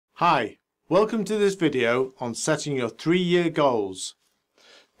Hi, welcome to this video on setting your 3-year goals.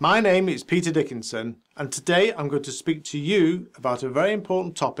 My name is Peter Dickinson and today I'm going to speak to you about a very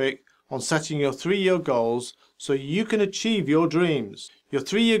important topic on setting your 3-year goals so you can achieve your dreams. Your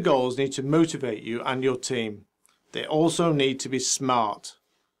 3-year goals need to motivate you and your team. They also need to be smart.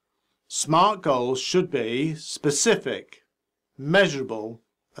 Smart goals should be specific, measurable,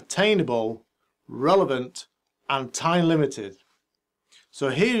 attainable, relevant and time limited. So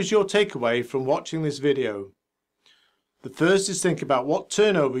here's your takeaway from watching this video. The first is think about what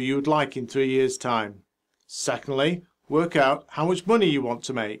turnover you would like in 3 years' time. Secondly, work out how much money you want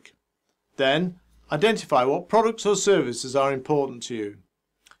to make. Then, identify what products or services are important to you.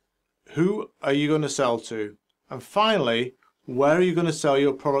 Who are you going to sell to? And finally, where are you going to sell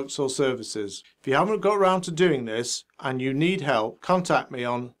your products or services? If you haven't got around to doing this and you need help, contact me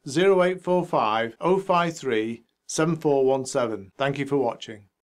on 0845 053 7417. Thank you for watching.